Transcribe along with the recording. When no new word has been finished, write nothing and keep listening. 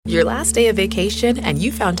Your last day of vacation and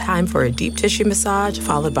you found time for a deep tissue massage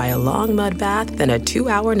followed by a long mud bath, then a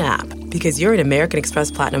 2-hour nap. Because you're an American Express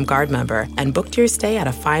Platinum Card member and booked your stay at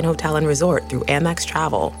a fine hotel and resort through Amex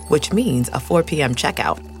Travel, which means a 4 p.m.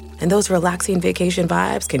 checkout. And those relaxing vacation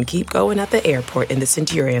vibes can keep going at the airport in the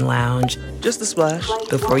Centurion Lounge. Just a splash.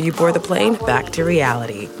 Before you board the plane, back to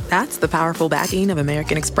reality. That's the powerful backing of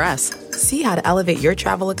American Express. See how to elevate your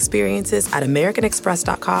travel experiences at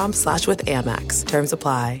americanexpress.com/withAmex. Terms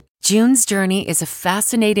apply. June's Journey is a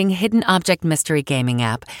fascinating hidden object mystery gaming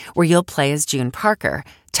app where you'll play as June Parker,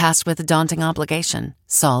 tasked with a daunting obligation: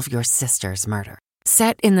 solve your sister's murder.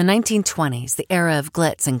 Set in the 1920s, the era of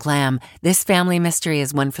glitz and glam, this family mystery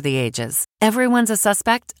is one for the ages. Everyone's a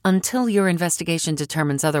suspect until your investigation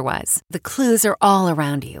determines otherwise. The clues are all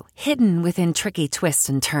around you, hidden within tricky twists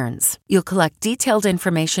and turns. You'll collect detailed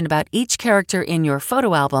information about each character in your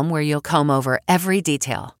photo album where you'll comb over every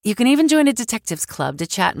detail. You can even join a detectives club to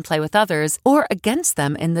chat and play with others or against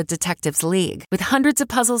them in the Detectives League. With hundreds of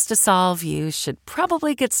puzzles to solve, you should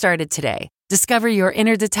probably get started today. Discover your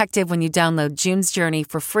inner detective when you download June's Journey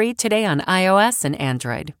for free today on iOS and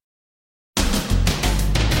Android.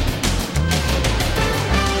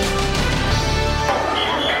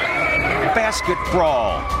 Basket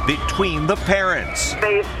brawl between the parents.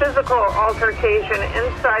 A physical altercation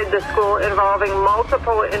inside the school involving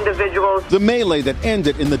multiple individuals. The melee that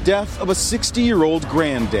ended in the death of a 60-year-old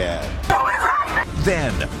granddad.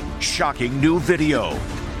 Then, shocking new video.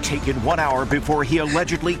 Taken 1 hour before he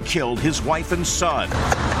allegedly killed his wife and son.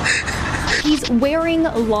 He's wearing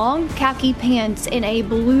long khaki pants and a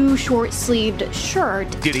blue short-sleeved shirt.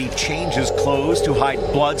 Did he change his clothes to hide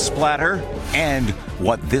blood splatter? And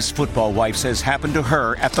what this football wife says happened to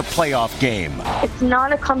her at the playoff game. It's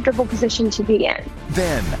not a comfortable position to be in.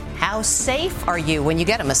 Then, how safe are you when you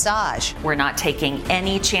get a massage? We're not taking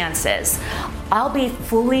any chances. I'll be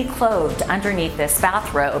fully clothed underneath this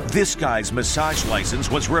bathrobe. This guy's massage license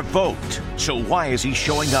was revoked. So why is he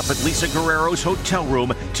showing up at Lisa Guerrero's hotel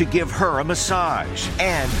room to give her a massage?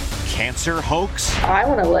 And cancer hoax? I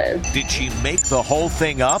want to live. Did she make the whole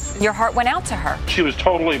thing up? Your heart went out to her. She was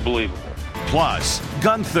totally believable. Plus,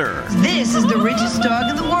 Gunther. This is the richest dog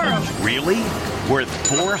in the world. Really? Worth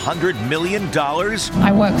 $400 million?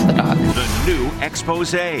 I work for the dog. The new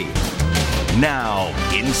expose. Now,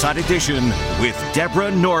 Inside Edition with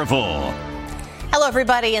Deborah Norville. Hello,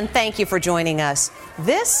 everybody, and thank you for joining us.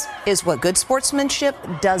 This is what good sportsmanship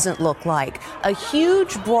doesn't look like. A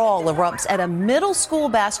huge brawl erupts at a middle school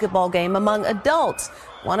basketball game among adults.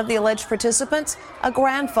 One of the alleged participants, a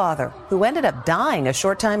grandfather, who ended up dying a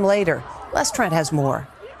short time later. Les Trent has more.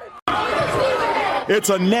 It's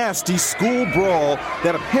a nasty school brawl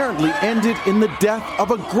that apparently ended in the death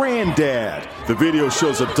of a granddad. The video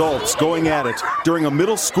shows adults going at it during a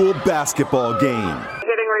middle school basketball game.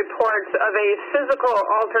 Getting reports of a physical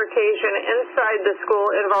altercation inside the school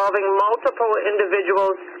involving multiple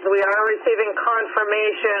individuals. We are receiving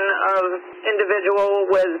confirmation of individual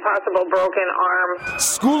with possible broken arm.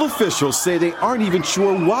 School officials say they aren't even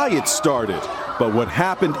sure why it started, but what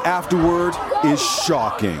happened afterward is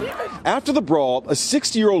shocking. After the brawl, a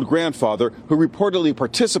 60-year-old grandfather who reportedly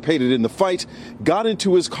participated in the fight got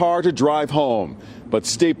into his car to drive home. But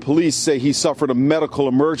state police say he suffered a medical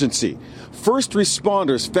emergency. First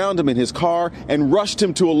responders found him in his car and rushed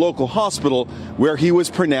him to a local hospital where he was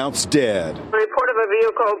pronounced dead. A report of a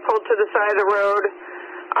vehicle pulled to the side of the road,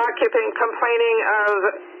 occupant complaining of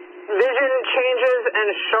vision changes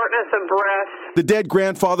and shortness of breath. The dead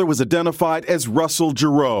grandfather was identified as Russell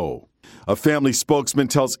Giroux. A family spokesman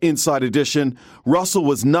tells Inside Edition Russell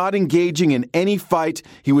was not engaging in any fight.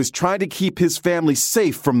 He was trying to keep his family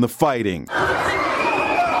safe from the fighting.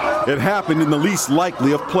 It happened in the least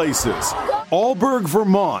likely of places. Alburgh,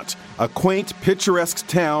 Vermont, a quaint, picturesque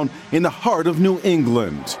town in the heart of New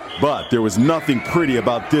England. But there was nothing pretty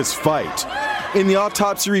about this fight. In the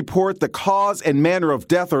autopsy report, the cause and manner of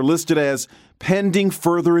death are listed as pending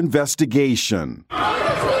further investigation.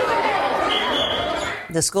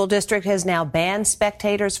 The school district has now banned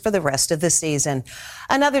spectators for the rest of the season.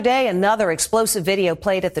 Another day, another explosive video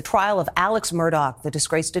played at the trial of Alex Murdaugh, the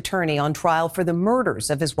disgraced attorney on trial for the murders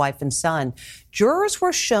of his wife and son. Jurors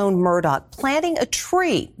were shown Murdaugh planting a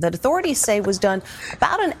tree that authorities say was done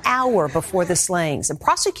about an hour before the slayings. And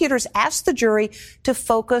prosecutors asked the jury to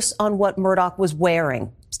focus on what Murdaugh was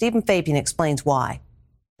wearing. Stephen Fabian explains why.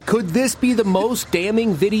 Could this be the most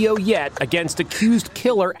damning video yet against accused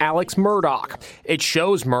killer Alex Murdaugh? It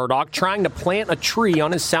shows Murdaugh trying to plant a tree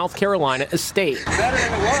on his South Carolina estate. Better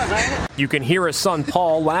than it was, ain't it? You can hear his son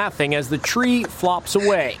Paul laughing as the tree flops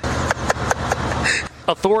away.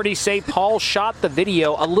 Authorities say Paul shot the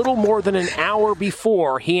video a little more than an hour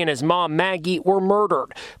before he and his mom, Maggie, were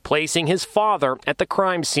murdered, placing his father at the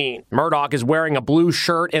crime scene. Murdaugh is wearing a blue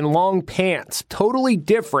shirt and long pants, totally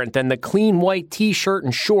different than the clean white T-shirt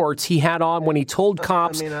and shorts he had on when he told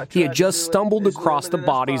cops he had just stumbled across the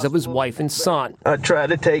bodies of his wife and son. I tried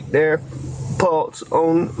to take their pulse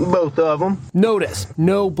on both of them. Notice,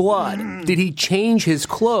 no blood. Did he change his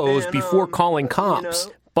clothes before calling cops?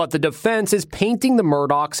 But the defense is painting the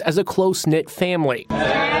Murdaughs as a close-knit family.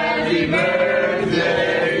 Happy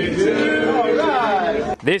birthday to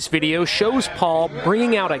you. This video shows Paul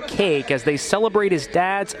bringing out a cake as they celebrate his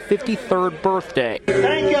dad's 53rd birthday.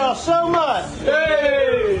 Thank y'all so much.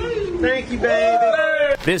 Hey! Thank you,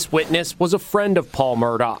 baby. This witness was a friend of Paul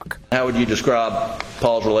Murdaugh. How would you describe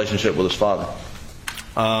Paul's relationship with his father?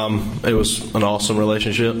 It was an awesome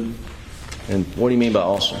relationship. And what do you mean by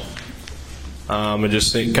awesome?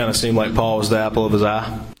 It kind of seemed like Paul was the apple of his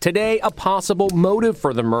eye. Today, a possible motive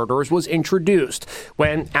for the murders was introduced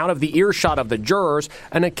when, out of the earshot of the jurors,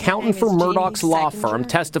 an accountant for Murdaugh's law firm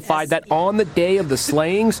testified that on the day of the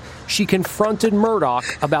slayings, she confronted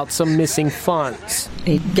Murdaugh about some missing funds.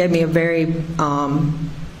 He gave me a very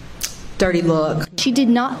dirty look. She did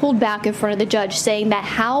not hold back in front of the judge, saying that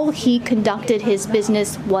how he conducted his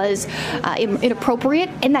business was inappropriate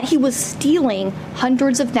and that he was stealing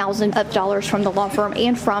hundreds of thousands of dollars from the law firm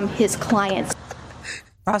and from his clients.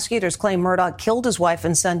 Prosecutors claim Murdaugh killed his wife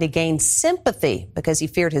and son to gain sympathy because he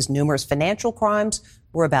feared his numerous financial crimes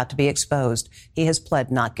were about to be exposed. He has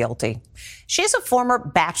pled not guilty. She's a former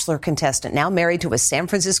Bachelor contestant, now married to a San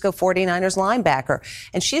Francisco 49ers linebacker.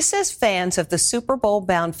 And she says fans of the Super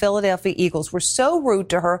Bowl-bound Philadelphia Eagles were so rude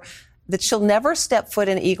to her that she'll never step foot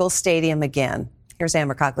in Eagles Stadium again. Here's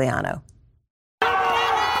Amber Cogliano.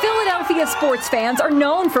 Philadelphia sports fans are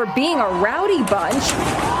known for being a rowdy bunch.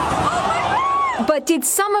 But did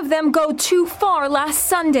some of them go too far last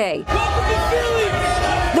Sunday?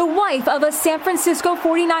 The wife of a San Francisco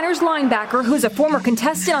 49ers linebacker who's a former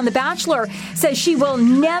contestant on The Bachelor says she will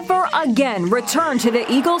never again return to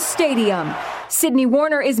the Eagles Stadium. Sydney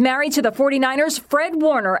Warner is married to the 49ers' Fred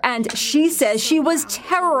Warner, and she says she was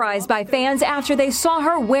terrorized by fans after they saw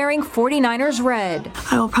her wearing 49ers red.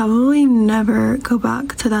 I will probably never go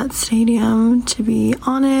back to that stadium, to be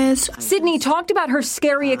honest. Sydney talked about her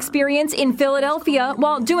scary experience in Philadelphia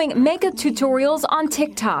while doing makeup tutorials on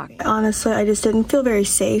TikTok. Honestly, I just didn't feel very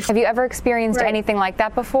safe. Have you ever experienced anything like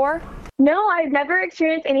that before? No, I've never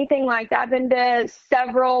experienced anything like that. I've been to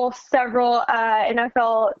several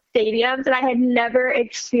NFL stadiums, and I had never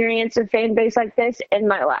experienced a fan base like this in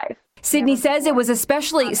my life. Sydney says it was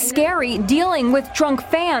especially scary dealing with drunk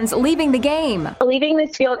fans leaving the game. Leaving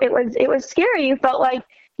this field, it was scary. You felt like,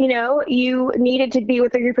 you needed to be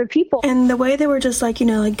with a group of people. And the way they were just like,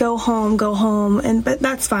 go home. But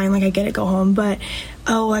that's fine. I get it, go home. But,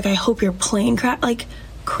 I hope your plane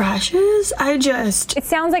crashes. It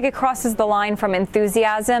sounds like it crosses the line from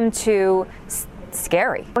enthusiasm to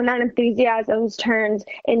scary. When that enthusiasm turns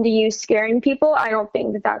into you scaring people, I don't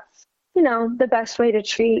think that's, the best way to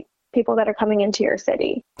treat people that are coming into your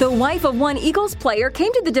city. The wife of one Eagles player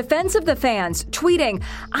came to the defense of the fans, tweeting,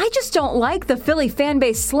 "I just don't like the Philly fan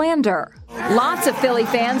base slander." Lots of Philly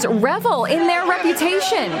fans revel in their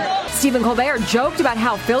reputation. Stephen Colbert joked about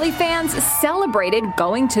how Philly fans celebrated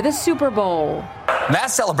going to the Super Bowl. That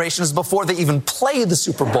celebration is before they even play the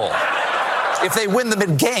Super Bowl. If they win the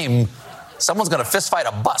mid-game, someone's going to fistfight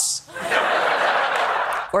a bus.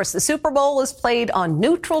 Of course, the Super Bowl is played on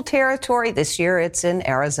neutral territory. This year, it's in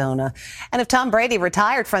Arizona. And if Tom Brady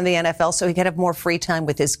retired from the NFL so he could have more free time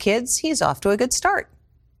with his kids, he's off to a good start.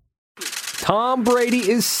 Tom Brady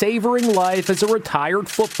is savoring life as a retired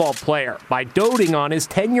football player by doting on his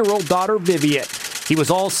 10-year-old daughter, Vivian. He was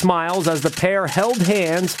all smiles as the pair held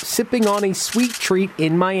hands, sipping on a sweet treat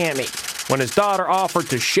in Miami. When his daughter offered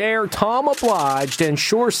to share, Tom obliged and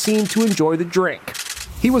sure seemed to enjoy the drink.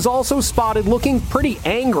 He was also spotted looking pretty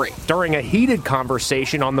angry during a heated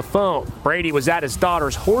conversation on the phone. Brady was at his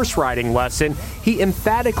daughter's horse riding lesson. He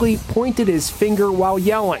emphatically pointed his finger while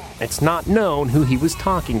yelling. It's not known who he was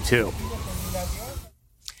talking to.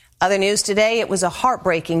 Other news today, it was a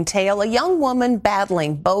heartbreaking tale. A young woman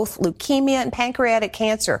battling both leukemia and pancreatic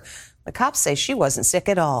cancer. The cops say she wasn't sick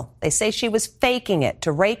at all. They say she was faking it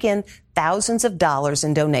to rake in thousands of dollars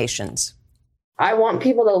in donations. I want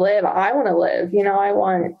people to live. I want to live. I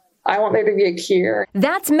want there to be a cure.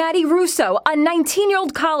 That's Maddie Russo, a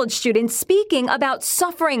 19-year-old college student speaking about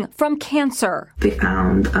suffering from cancer. They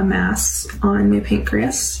found a mass on my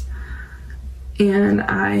pancreas, and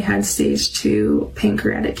I had stage 2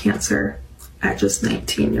 pancreatic cancer. at just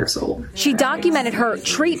 19 years old. She documented her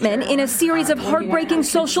treatment in a series of heartbreaking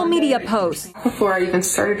social media posts. Before I even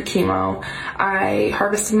started chemo, I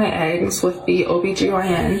harvested my eggs with the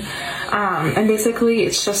OBGYN. And basically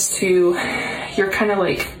it's just you're kind of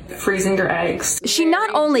like freezing your eggs. She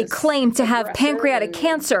not only claimed to have pancreatic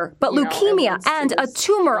cancer, but leukemia and a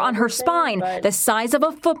tumor on her spine the size of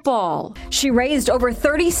a football. She raised over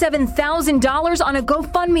 $37,000 on a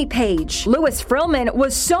GoFundMe page. Louis Frillman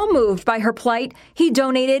was so moved by her plight, he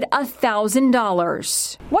donated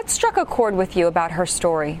 $1,000. What struck a chord with you about her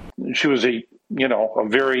story? She was a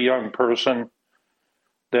very young person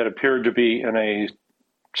that appeared to be in a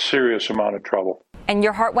serious amount of trouble. And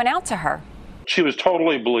your heart went out to her. She was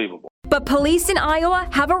totally believable. But police in Iowa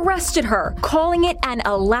have arrested her, calling it an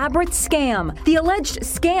elaborate scam. The alleged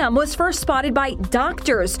scam was first spotted by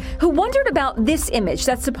doctors who wondered about this image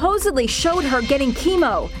that supposedly showed her getting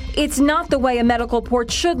chemo. It's not the way a medical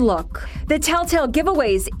port should look. The telltale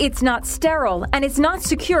giveaways, it's not sterile and it's not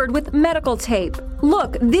secured with medical tape.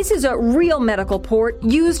 Look, this is a real medical port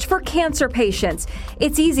used for cancer patients.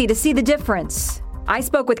 It's easy to see the difference. I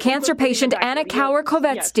spoke with cancer patient Anna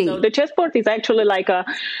Kauer-Kovetsky. So the chest port is actually like a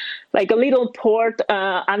little port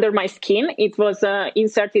under my skin. It was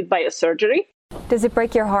inserted by a surgery. Does it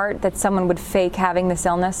break your heart that someone would fake having this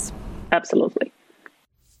illness? Absolutely.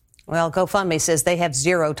 Well, GoFundMe says they have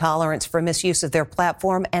zero tolerance for misuse of their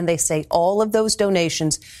platform, and they say all of those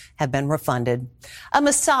donations have been refunded. A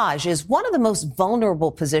massage is one of the most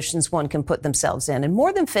vulnerable positions one can put themselves in, and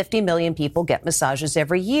more than 50 million people get massages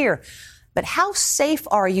every year. But how safe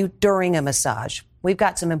are you during a massage? We've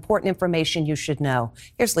got some important information you should know.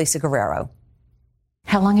 Here's Lisa Guerrero.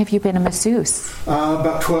 How long have you been a masseuse?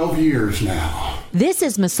 About 12 years now. This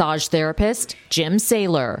is massage therapist Jim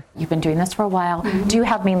Saylor. You've been doing this for a while. Mm-hmm. Do you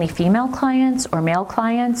have mainly female clients or male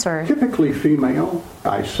clients? Or typically female.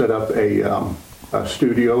 I set up a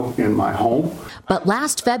studio in my home. But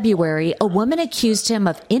last February, a woman accused him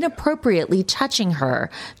of inappropriately touching her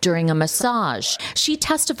during a massage. She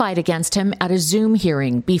testified against him at a Zoom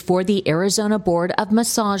hearing before the Arizona Board of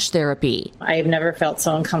Massage Therapy. I've never felt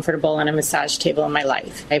so uncomfortable on a massage table in my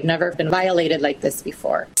life. I've never been violated like this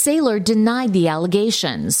before. Saylor denied the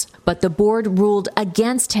allegations, but the board ruled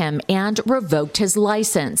against him and revoked his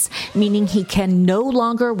license, meaning he can no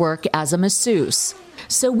longer work as a masseuse.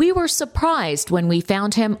 So we were surprised when we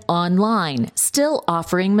found him online, still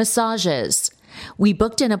offering massages. We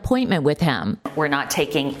booked an appointment with him. We're not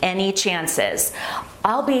taking any chances.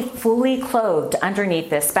 I'll be fully clothed underneath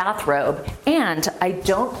this bathrobe, and I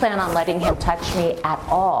don't plan on letting him touch me at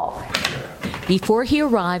all. Before he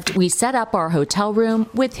arrived, we set up our hotel room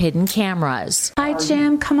with hidden cameras. Hi,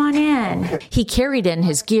 Jim. Come on in. He carried in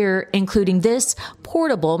his gear, including this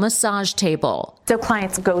portable massage table. So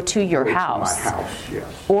clients go to your house,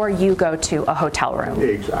 yes. Or you go to a hotel room.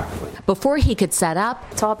 Exactly. Before he could set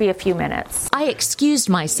up, so I'll be a few minutes. I excused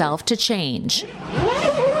myself to change.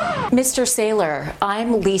 Mr. Saylor,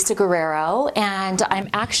 I'm Lisa Guerrero, and I'm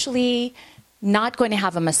actually not going to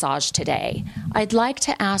have a massage today. I'd like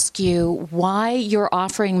to ask you why you're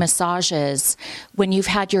offering massages when you've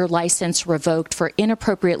had your license revoked for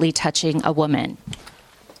inappropriately touching a woman.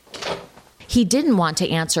 He didn't want to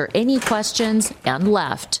answer any questions and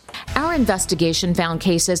left. Our investigation found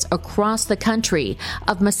cases across the country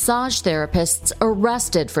of massage therapists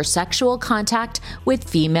arrested for sexual contact with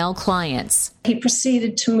female clients. He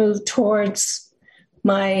proceeded to move towards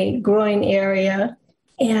my groin area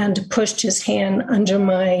and pushed his hand under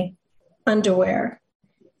my underwear.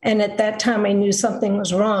 And at that time, I knew something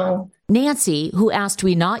was wrong. Nancy, who asked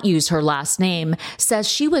we not use her last name, says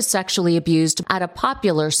she was sexually abused at a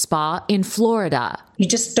popular spa in Florida. You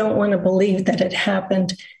just don't want to believe that it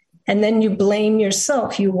happened. And then you blame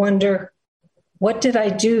yourself. You wonder, what did I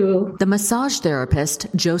do? The massage therapist,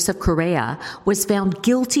 Joseph Correa, was found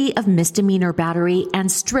guilty of misdemeanor battery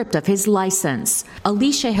and stripped of his license.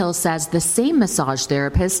 Alicia Hill says the same massage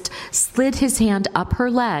therapist slid his hand up her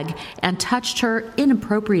leg and touched her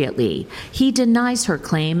inappropriately. He denies her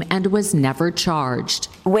claim and was never charged.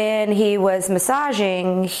 When he was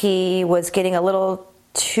massaging, he was getting a little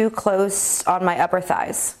too close on my upper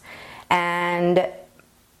thighs. And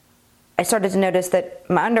I started to notice that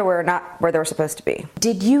my underwear are not where they were supposed to be.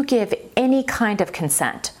 Did you give any kind of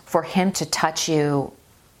consent for him to touch you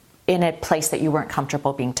in a place that you weren't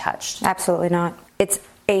comfortable being touched? Absolutely not. It's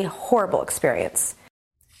a horrible experience.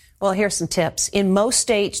 Well, here's some tips. In most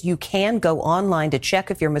states, you can go online to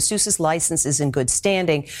check if your masseuse's license is in good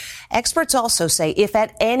standing. Experts also say if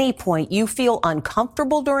at any point you feel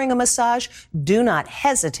uncomfortable during a massage, do not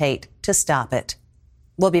hesitate to stop it.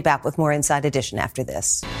 We'll be back with more Inside Edition after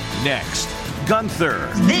this. Next, Gunther.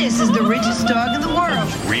 This is the richest dog in the world.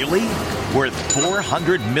 Really? Worth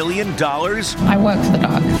 $400 million? I work for the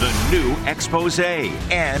dog. The new expose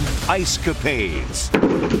and Ice Capades.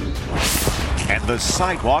 And the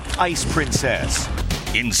Sidewalk Ice Princess.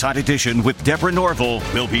 Inside Edition with Deborah Norville.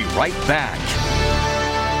 We'll be right back.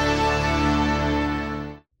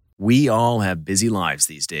 We all have busy lives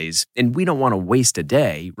these days, and we don't want to waste a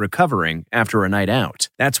day recovering after a night out.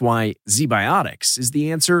 That's why ZBiotics is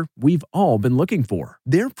the answer we've all been looking for.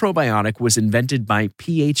 Their probiotic was invented by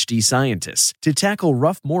PhD scientists to tackle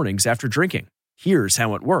rough mornings after drinking. Here's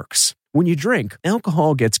how it works. When you drink,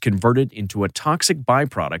 alcohol gets converted into a toxic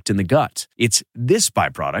byproduct in the gut. It's this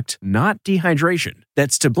byproduct, not dehydration,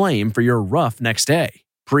 that's to blame for your rough next day.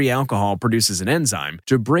 Pre-alcohol produces an enzyme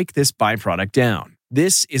to break this byproduct down.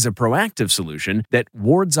 This is a proactive solution that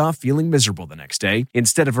wards off feeling miserable the next day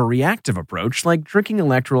instead of a reactive approach like drinking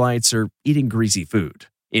electrolytes or eating greasy food.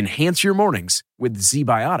 Enhance your mornings with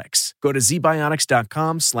ZBiotics. Go to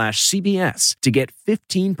zbiotics.com/CBS to get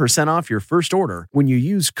 15% off your first order when you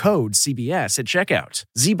use code CBS at checkout.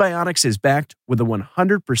 ZBiotics is backed with a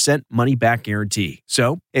 100% money-back guarantee.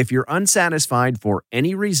 So, if you're unsatisfied for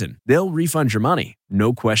any reason, they'll refund your money.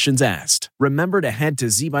 No questions asked. Remember to head to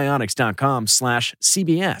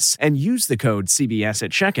zbiotics.com/CBS and use the code CBS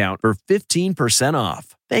at checkout for 15%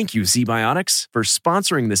 off. Thank you, ZBiotics, for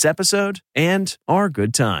sponsoring this episode and our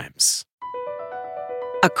good times.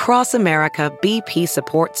 Across America, BP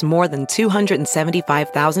supports more than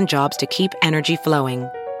 275,000 jobs to keep energy flowing.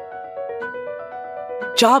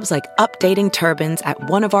 Jobs like updating turbines at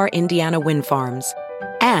one of our Indiana wind farms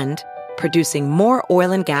and producing more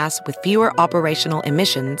oil and gas with fewer operational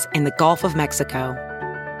emissions in the Gulf of Mexico.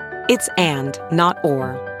 It's and, not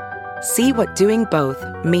or. See what doing both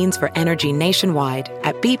means for energy nationwide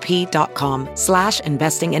at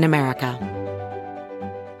bp.com/investing in America.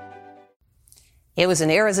 It was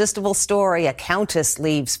an irresistible story. A countess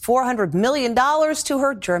leaves $400 million to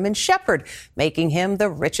her German Shepherd, making him the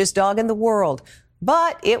richest dog in the world.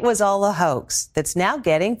 But it was all a hoax that's now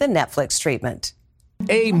getting the Netflix treatment.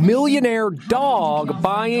 A millionaire dog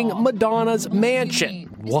buying Madonna's mansion.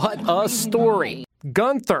 What a story.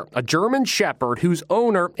 Gunther, a German Shepherd whose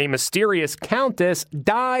owner, a mysterious countess,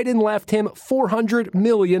 died and left him $400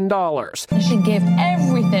 million. She gave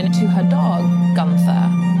everything to her dog, Gunther,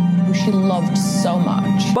 who she loved so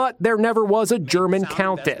much. But there never was a German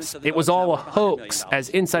countess. It was all a hoax, as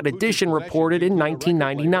Inside Edition reported in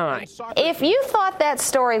 1999. If you thought that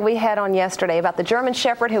story we had on yesterday about the German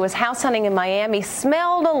Shepherd who was house hunting in Miami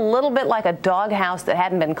smelled a little bit like a doghouse that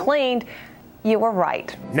hadn't been cleaned, you were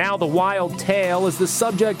right. Now the wild tale is the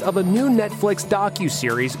subject of a new Netflix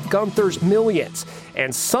docuseries, Gunther's Millions.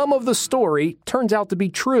 And some of the story turns out to be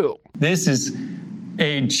true. This is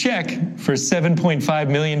a check for $7.5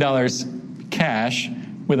 million cash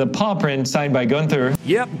with a paw print signed by Gunther.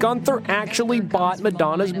 Yep, Gunther actually bought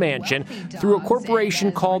Madonna's mansion through a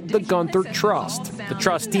corporation called the Gunther Trust. The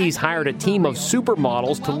trustees hired a team of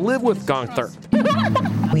supermodels to live with Gunther.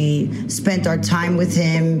 We spent our time with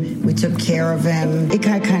him. We took care of him. It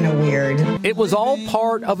got kind of weird. It was all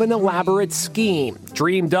part of an elaborate scheme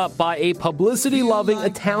dreamed up by a publicity-loving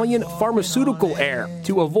Italian pharmaceutical heir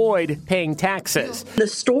to avoid paying taxes. The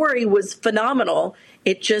story was phenomenal.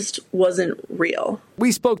 It just wasn't real.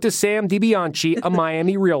 We spoke to Sam DiBianchi, a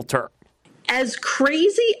Miami realtor. As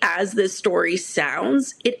crazy as this story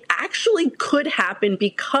sounds, it actually could happen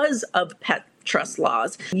because of pet trust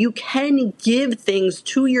laws. You can give things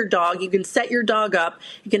to your dog. You can set your dog up.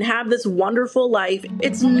 You can have this wonderful life.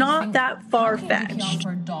 It's not that far-fetched.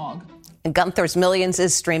 And Gunther's Millions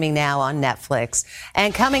is streaming now on Netflix.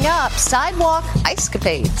 And coming up, Sidewalk Ice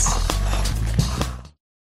Capades.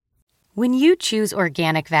 When you choose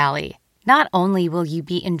Organic Valley, not only will you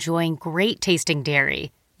be enjoying great tasting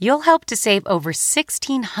dairy, you'll help to save over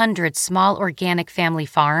 1,600 small organic family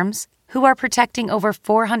farms who are protecting over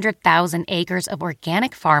 400,000 acres of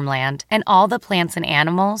organic farmland and all the plants and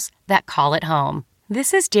animals that call it home.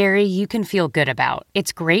 This is dairy you can feel good about.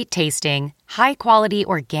 It's great tasting, high-quality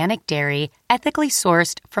organic dairy, ethically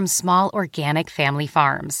sourced from small organic family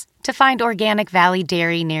farms. To find Organic Valley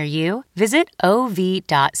Dairy near you, visit ov.coop.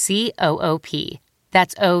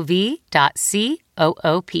 That's ov.coop.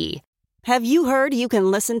 Have you heard you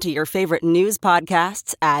can listen to your favorite news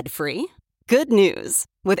podcasts ad-free? Good news.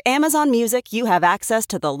 With Amazon Music, you have access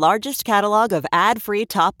to the largest catalog of ad-free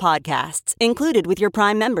top podcasts included with your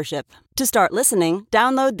Prime membership. To start listening,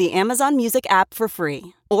 download the Amazon Music app for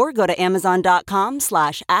free or go to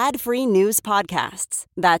amazon.com/ad-free news podcasts.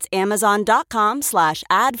 That's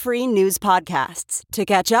amazon.com/ad-free news podcasts to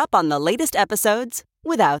catch up on the latest episodes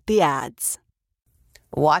without the ads.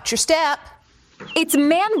 Watch your step. It's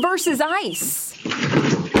man versus ice.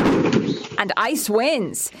 And ice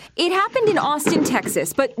wins. It happened in Austin,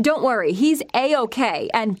 Texas, but don't worry, he's A-OK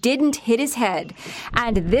and didn't hit his head.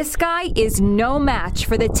 And this guy is no match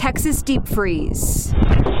for the Texas deep freeze.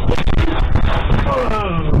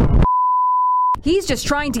 He's just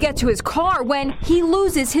trying to get to his car when he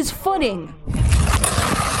loses his footing.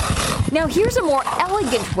 Now here's a more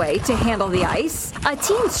elegant way to handle the ice. A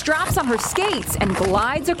teen straps on her skates and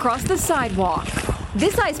glides across the sidewalk.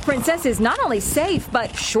 This ice princess is not only safe,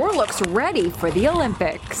 but sure looks ready for the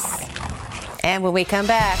Olympics. And when we come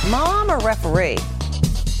back, mom or referee?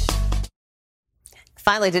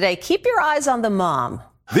 Finally today, keep your eyes on the mom.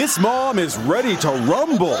 This mom is ready to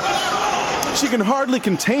rumble. She can hardly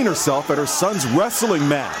contain herself at her son's wrestling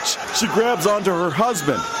match. She grabs onto her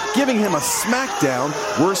husband, giving him a smackdown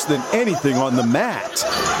worse than anything on the mat.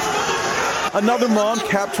 Another mom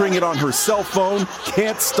capturing it on her cell phone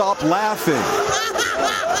can't stop laughing.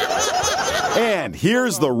 And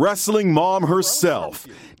here's the wrestling mom herself,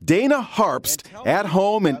 Dana Harpst, at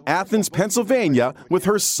home in Athens, Pennsylvania, with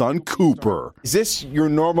her son Cooper. Is this your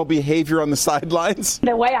normal behavior on the sidelines?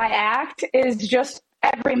 The way I act is just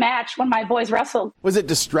every match when my boys wrestled. Was it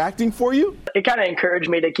distracting for you? It kind of encouraged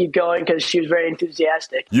me to keep going because she was very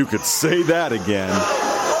enthusiastic. You could say that again.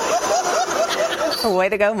 Way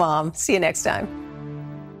to go, Mom. See you next time.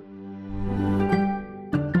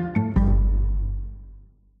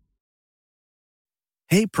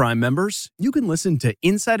 Hey, Prime members, you can listen to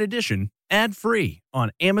Inside Edition ad-free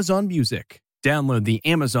on Amazon Music. Download the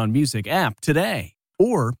Amazon Music app today.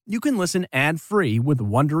 Or you can listen ad-free with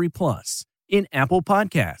Wondery Plus in Apple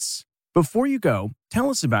Podcasts. Before you go, tell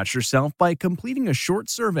us about yourself by completing a short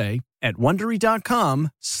survey at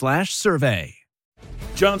Wondery.com/survey.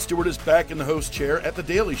 Jon Stewart is back in the host chair at The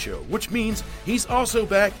Daily Show, which means he's also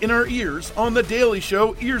back in our ears on The Daily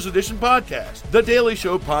Show Ears Edition podcast. The Daily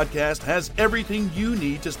Show podcast has everything you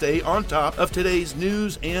need to stay on top of today's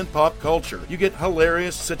news and pop culture. You get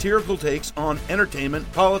hilarious, satirical takes on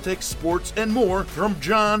entertainment, politics, sports, and more from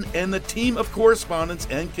Jon and the team of correspondents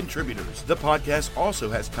and contributors. The podcast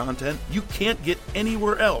also has content you can't get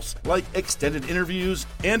anywhere else, like extended interviews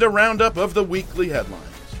and a roundup of the weekly headlines.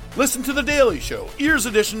 Listen to The Daily Show, Ears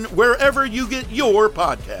Edition, wherever you get your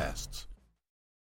podcasts.